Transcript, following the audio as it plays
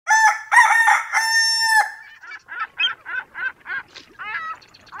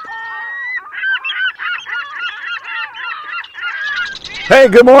Hey,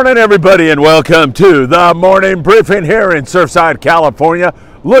 good morning, everybody, and welcome to the morning briefing here in Surfside, California.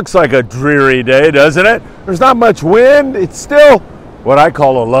 Looks like a dreary day, doesn't it? There's not much wind. It's still what I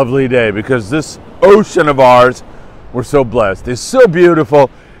call a lovely day because this ocean of ours, we're so blessed. It's so beautiful,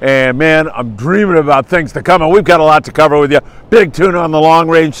 and man, I'm dreaming about things to come, and we've got a lot to cover with you. Big tuna on the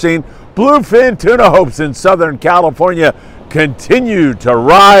long-range scene. Bluefin tuna hopes in Southern California continue to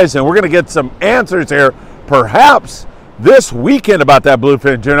rise, and we're going to get some answers here, perhaps this weekend, about that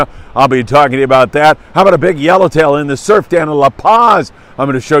bluefin tuna. I'll be talking to you about that. How about a big yellowtail in the surf down in La Paz? I'm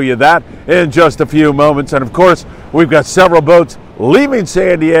going to show you that in just a few moments. And of course, we've got several boats leaving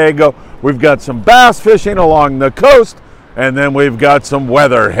San Diego. We've got some bass fishing along the coast, and then we've got some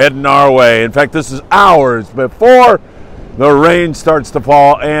weather heading our way. In fact, this is hours before the rain starts to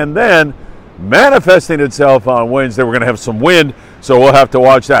fall, and then manifesting itself on Wednesday, we're going to have some wind, so we'll have to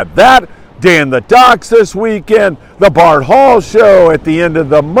watch that. That day in the docks this weekend, the Bart Hall show at the end of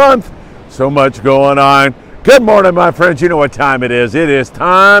the month. So much going on. Good morning, my friends. You know what time it is. It is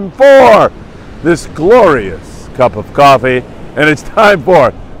time for this glorious cup of coffee, and it's time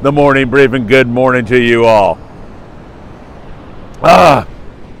for the morning briefing. Good morning to you all.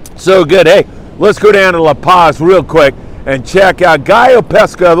 So good. Hey, let's go down to La Paz real quick and check out Gallo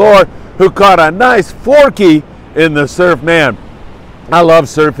Pescador, who caught a nice forky in the surf. Man, I love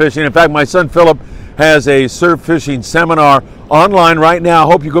surf fishing. In fact, my son Philip has a surf fishing seminar online right now. I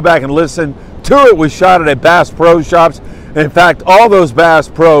hope you go back and listen to it. We shot it at Bass Pro Shops. In fact, all those Bass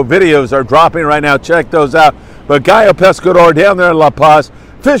Pro videos are dropping right now. Check those out. But Gallo Pescador down there in La Paz,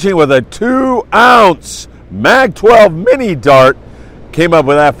 fishing with a 2-ounce Mag 12 mini dart, came up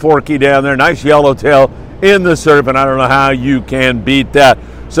with that forky down there. Nice yellowtail in the surf, and I don't know how you can beat that.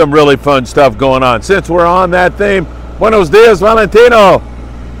 Some really fun stuff going on. Since we're on that theme, buenos dias, Valentino.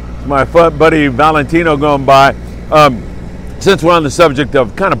 It's my buddy Valentino going by. Since we're on the subject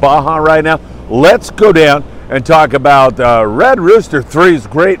of kind of Baja right now, let's go down and talk about Red Rooster 3's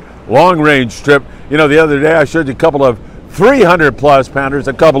great long-range trip. You know, the other day I showed you a couple of 300-plus pounders,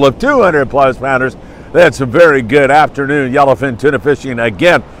 a couple of 200-plus pounders. They had some very good afternoon yellowfin tuna fishing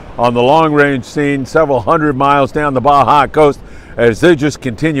again on the long-range scene, several hundred miles down the Baja coast, as they just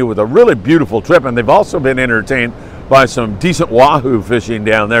continue with a really beautiful trip. And they've also been entertained by some decent wahoo fishing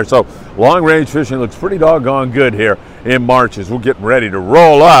down there. So long-range fishing looks pretty doggone good here in March as we're getting ready to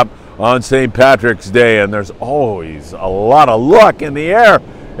roll up on St. Patrick's Day. And there's always a lot of luck in the air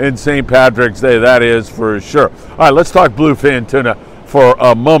in St. Patrick's Day, that is for sure. All right, let's talk bluefin tuna for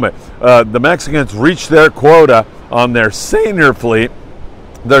a moment. The Mexicans reached their quota on their seiner fleet,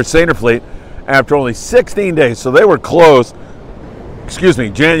 after only 16 days. So they were closed,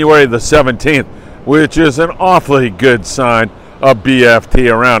 January the 17th, which is an awfully good sign of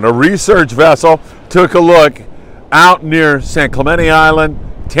BFT around. A research vessel took a look out near San Clemente Island,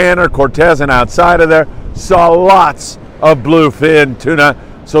 Tanner, Cortez, and outside of there, saw lots of bluefin tuna.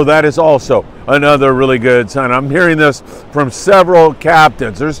 So that is also another really good sign. I'm hearing this from several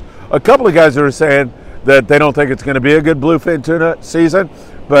captains. There's a couple of guys that are saying that they don't think it's going to be a good bluefin tuna season,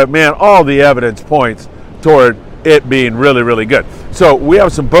 but man, all the evidence points toward it being really, really good. So we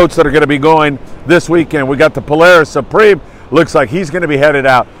have some boats that are going to be going this weekend. We got the Polaris Supreme. Looks like he's going to be headed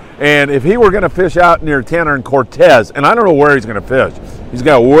out. And if he were going to fish out near Tanner and Cortez, and I don't know where he's going to fish. He's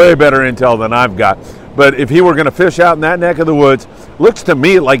got way better intel than I've got. But if he were going to fish out in that neck of the woods, looks to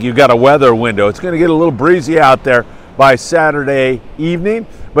me like you've got a weather window. It's going to get a little breezy out there by Saturday evening.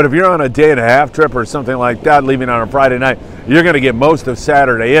 But if you're on a day-and-a-half trip or something like that, leaving on a Friday night, you're going to get most of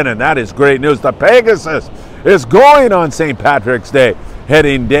Saturday in, and that is great news. The Pegasus is going on St. Patrick's Day,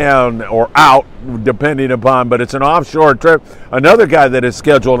 heading down or out, depending upon, but it's an offshore trip. Another guy that has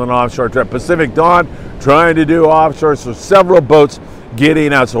scheduled an offshore trip, Pacific Dawn, trying to do offshore, so several boats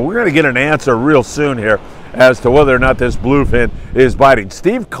getting out. So we're going to get an answer real soon here as to whether or not this bluefin is biting.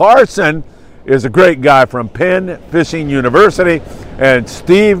 Steve Carson is a great guy from Penn Fishing University, and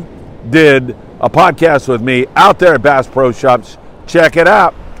Steve did a podcast with me out there at Bass Pro Shops. Check it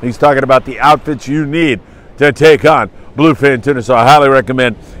out. He's talking about the outfits you need to take on bluefin tuna, so I highly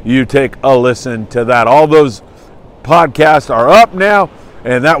recommend you take a listen to that. All those podcasts are up now,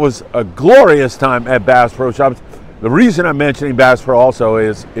 and that was a glorious time at Bass Pro Shops. The reason I'm mentioning Bass Pro also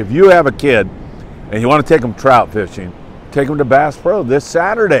is if you have a kid and you want to take them trout fishing, take them to Bass Pro this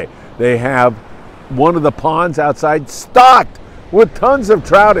Saturday. They have one of the ponds outside stocked with tons of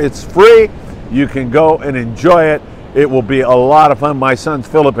trout. It's free. You can go and enjoy it. It will be a lot of fun. My sons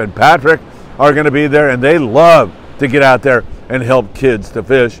Philip and Patrick are going to be there, and they love to get out there and help kids to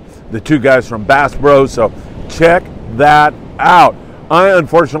fish. The two guys from Bass Bros, so check that out. I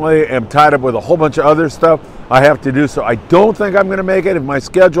unfortunately am tied up with a whole bunch of other stuff. I have to do so. I don't think I'm going to make it. If my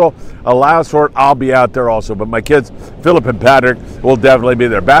schedule allows for it, I'll be out there also. But my kids, Philip and Patrick, will definitely be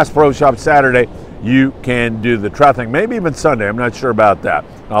there. Bass Pro Shop Saturday, you can do the trout thing. Maybe even Sunday. I'm not sure about that.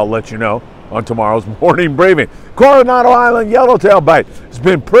 I'll let you know on tomorrow's morning briefing. Coronado Island yellowtail bite. It's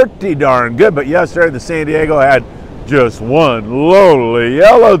been pretty darn good, but yesterday the San Diego had just one lowly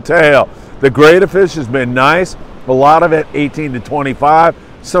yellowtail. The grade of fish has been nice. A lot of it 18 to 25,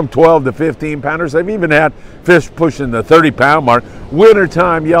 some 12 to 15 pounders. They've even had fish pushing the 30-pound mark.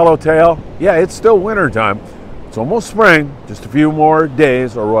 Wintertime yellowtail. Yeah, it's still wintertime. It's almost spring, just a few more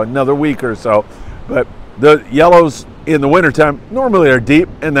days or another week or so. But the yellows in the wintertime normally are deep,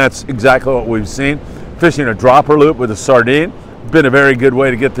 and that's exactly what we've seen. Fishing a dropper loop with a sardine, been a very good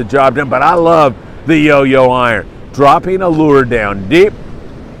way to get the job done. But I love the yo-yo iron. Dropping a lure down deep,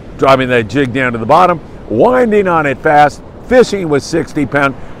 dropping that jig down to the bottom, winding on it fast, fishing with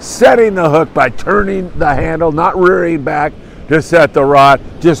 60-pound, setting the hook by turning the handle, not rearing back to set the rod.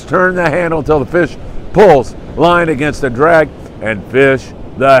 Just turn the handle until the fish pulls line against the drag and fish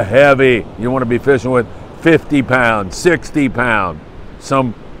the heavy. You want to be fishing with 50-pound, 60-pound.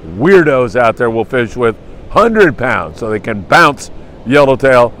 Some weirdos out there will fish with 100 pounds so they can bounce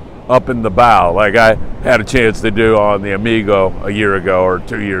yellowtail up in the bow like I had a chance to do on the Amigo a year ago or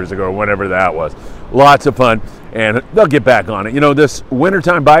 2 years ago or whenever that was. Lots of fun, and they'll get back on it. You know, this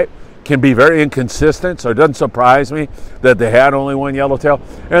wintertime bite can be very inconsistent, so it doesn't surprise me that they had only one yellowtail.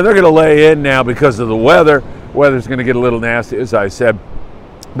 And they're going to lay in now because of the weather. Weather's going to get a little nasty, as I said.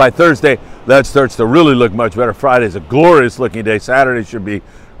 By Thursday, that starts to really look much better. Friday's a glorious looking day. Saturday should be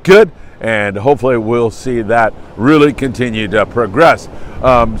good, and hopefully we'll see that really continue to progress.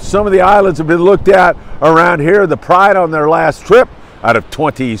 Some of the islands have been looked at around here. The Pride on their last trip out of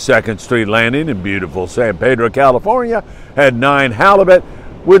 22nd Street Landing in beautiful San Pedro, California, had 9 halibut.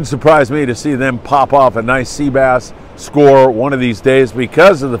 Wouldn't surprise me to see them pop off a nice sea bass score one of these days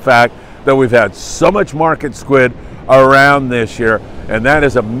because of the fact that we've had so much market squid around this year, and that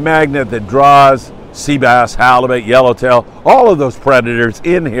is a magnet that draws sea bass, halibut, yellowtail, all of those predators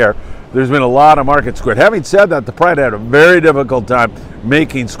in here. There's been a lot of market squid. Having said that, the Pride had a very difficult time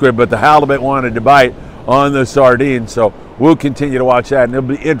making squid, but the halibut wanted to bite on the sardine, so we'll continue to watch that, and it'll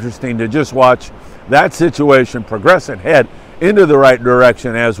be interesting to just watch that situation progress and head into the right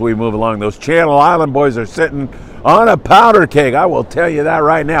direction as we move along. Those Channel Island boys are sitting on a powder keg. I will tell you that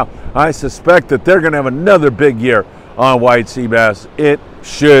right now. I suspect that they're going to have another big year on white sea bass. It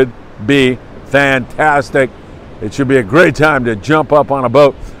should be fantastic. It should be a great time to jump up on a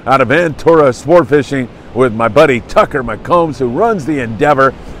boat out of Ventura Sport Fishing with my buddy Tucker McCombs, who runs the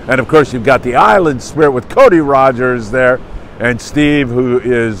Endeavor. And of course, you've got the Island Spirit with Cody Rogers there, and Steve, who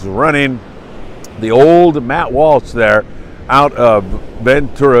is running the old Matt Walsh there out of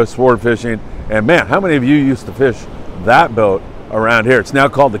Ventura Sport Fishing. And man, how many of you used to fish that boat around here? It's now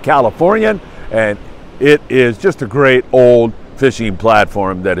called the Californian, and it is just a great old fishing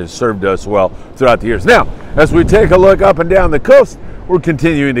platform that has served us well throughout the years. Now, as we take a look up and down the coast, we're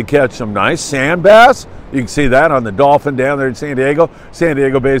continuing to catch some nice sand bass. You can see that on the Dolphin down there in San Diego. San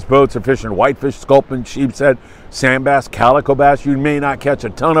Diego-based boats are fishing whitefish, sculpin, sheepshead, sand bass, calico bass. You may not catch a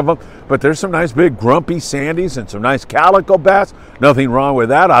ton of them, but there's some nice big grumpy sandies and some nice calico bass. Nothing wrong with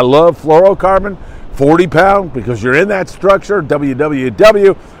that. I love fluorocarbon, 40-pound, because you're in that structure.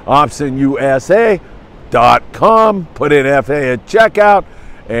 www.opsonusa.com. Put in FA at checkout,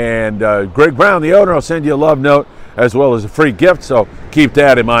 and Greg Brown, the owner, will send you a love note as well as a free gift, so keep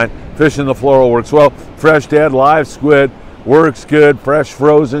that in mind. Fishing the fluoro works well. Fresh dead live squid works good. Fresh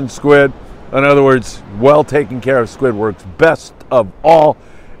frozen squid, in other words, well taken care of squid works best of all.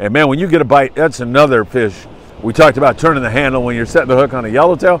 And man, when you get a bite, that's another fish. We talked about turning the handle. When you're setting the hook on a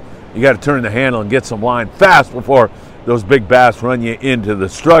yellowtail, you got to turn the handle and get some line fast before those big bass run you into the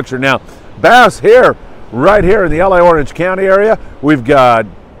structure. Now, bass here, right here in the LA Orange County area, we've got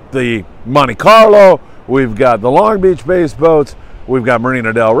the Monte Carlo, we've got the Long Beach-based boats, we've got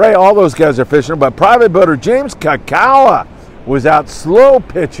Marina Del Rey. All those guys are fishing, but private boater James Kakawa was out slow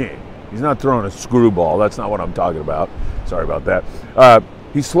pitching. He's not throwing a screwball. That's not what I'm talking about. Sorry about that.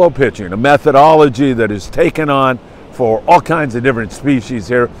 He's slow pitching, a methodology that is taken on for all kinds of different species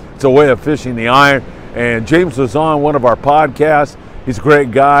here. It's a way of fishing the iron. And James was on one of our podcasts. He's a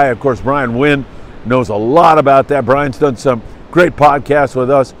great guy. Of course, Brian Wynn knows a lot about that. Brian's done some great podcasts with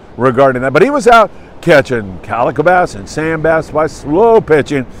us regarding that. But he was out catching calico bass and sand bass by slow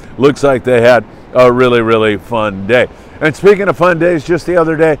pitching. Looks like they had a really, really fun day. And speaking of fun days, just the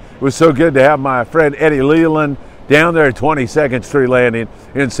other day, it was so good to have my friend Eddie Leland down there at 22nd Street Landing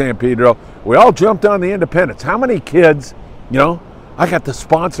in San Pedro. We all jumped on the Independence. How many kids, I got to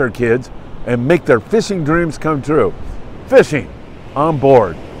sponsor kids and make their fishing dreams come true. Fishing on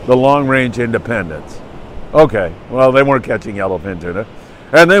board the Long Range Independence. Okay, well, they weren't catching yellowfin tuna,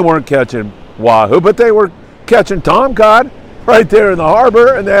 and they weren't catching wahoo, but they were catching tomcod right there in the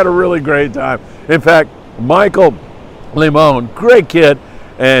harbor, and they had a really great time. In fact, Michael Limon, great kid,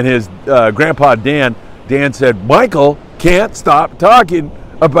 and his grandpa Dan said Michael can't stop talking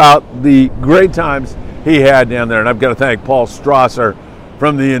about the great times he had down there. And I've got to thank Paul Strasser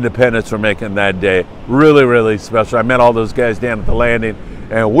from the Independence for making that day really, really special. I met all those guys down at the landing,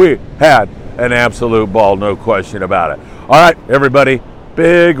 and we had an absolute ball, no question about it. All right, everybody,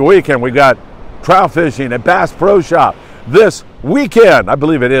 big weekend. We got trout fishing at Bass Pro Shop this weekend. I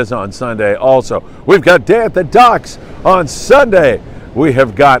believe it is on Sunday also. We've got Day at the Docks on Sunday. We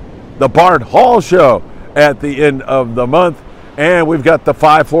have got the Bard Hall Show at the end of the month. And we've got the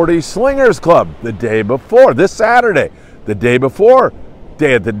 540 Slingers Club the day before, this Saturday, the day before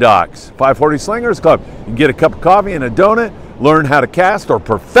Day at the Docks. 540 Slingers Club. You can get a cup of coffee and a donut, learn how to cast or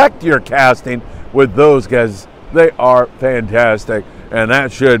perfect your casting with those guys. They are fantastic, and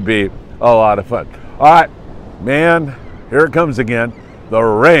that should be a lot of fun. All right, man, here it comes again. The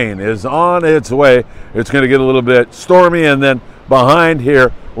rain is on its way. It's going to get a little bit stormy, and then behind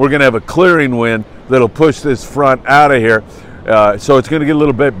here, we're going to have a clearing wind that'll push this front out of here. So it's going to get a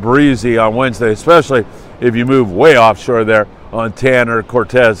little bit breezy on Wednesday, especially if you move way offshore there on Tanner,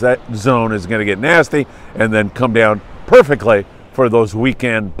 Cortez. That zone is going to get nasty and then come down perfectly for those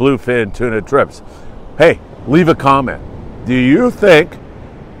weekend bluefin tuna trips. Hey, leave a comment. Do you think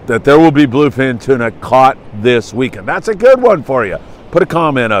that there will be bluefin tuna caught this weekend? That's a good one for you. Put a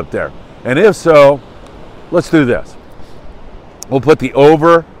comment up there. And if so, let's do this. We'll put the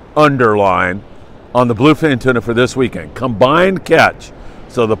over-under line on the bluefin tuna for this weekend. Combined catch.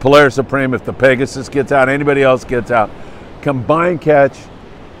 So the Polaris Supreme, if the Pegasus gets out, anybody else gets out. Combined catch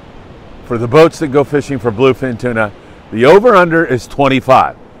for the boats that go fishing for bluefin tuna. The over-under is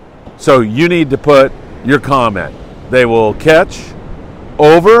 25. So you need to put your comment. They will catch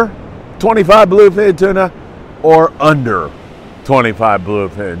over 25 bluefin tuna or under 25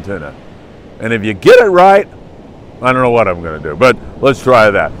 bluefin tuna. And if you get it right, I don't know what I'm going to do, but let's try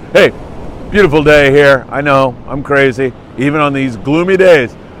that. Hey, beautiful day here. I know, I'm crazy. Even on these gloomy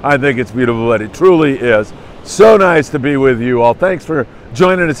days, I think it's beautiful, but it truly is. So nice to be with you all. Thanks for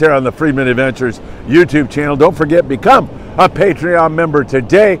joining us here on the Freedman Adventures YouTube channel. Don't forget, become a Patreon member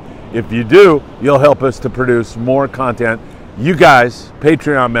today. If you do, you'll help us to produce more content. You guys,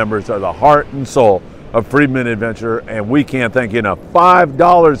 Patreon members, are the heart and soul of Freedman Adventure, and we can't thank you enough.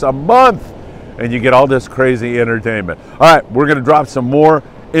 $5 a month, and you get all this crazy entertainment. All right, we're going to drop some more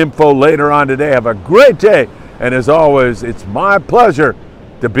info later on today. Have a great day, and as always, it's my pleasure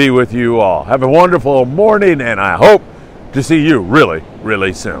to be with you all. Have a wonderful morning, and I hope to see you really,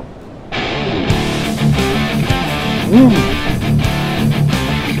 really soon.